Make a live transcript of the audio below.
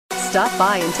Stop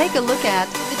by and take a look at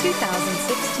the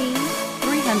 2016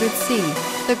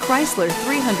 300C. The Chrysler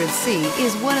 300C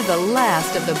is one of the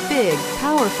last of the big,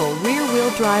 powerful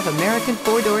rear-wheel drive American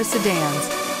four-door sedans.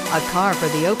 A car for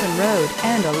the open road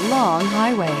and a long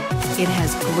highway. It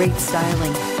has great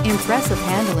styling, impressive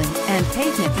handling, and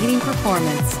pavement-beating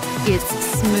performance. It's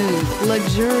smooth,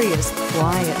 luxurious,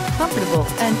 quiet, comfortable,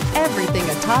 and everything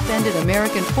a top-ended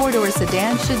American four-door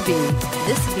sedan should be.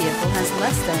 This vehicle has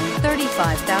less than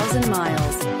 35,000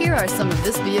 miles. Here are some of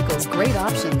this vehicle's great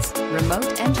options: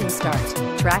 remote engine start,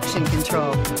 traction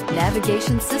control,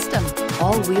 navigation system,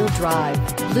 all-wheel drive,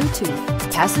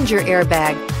 Bluetooth, passenger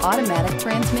airbag, automatic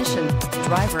transmission,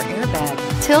 driver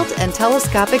airbag, tilt and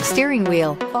telescopic steering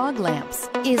wheel, fog lamps.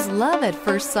 Is love at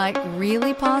first sight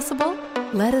really possible?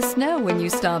 Let us know when you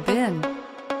stop in.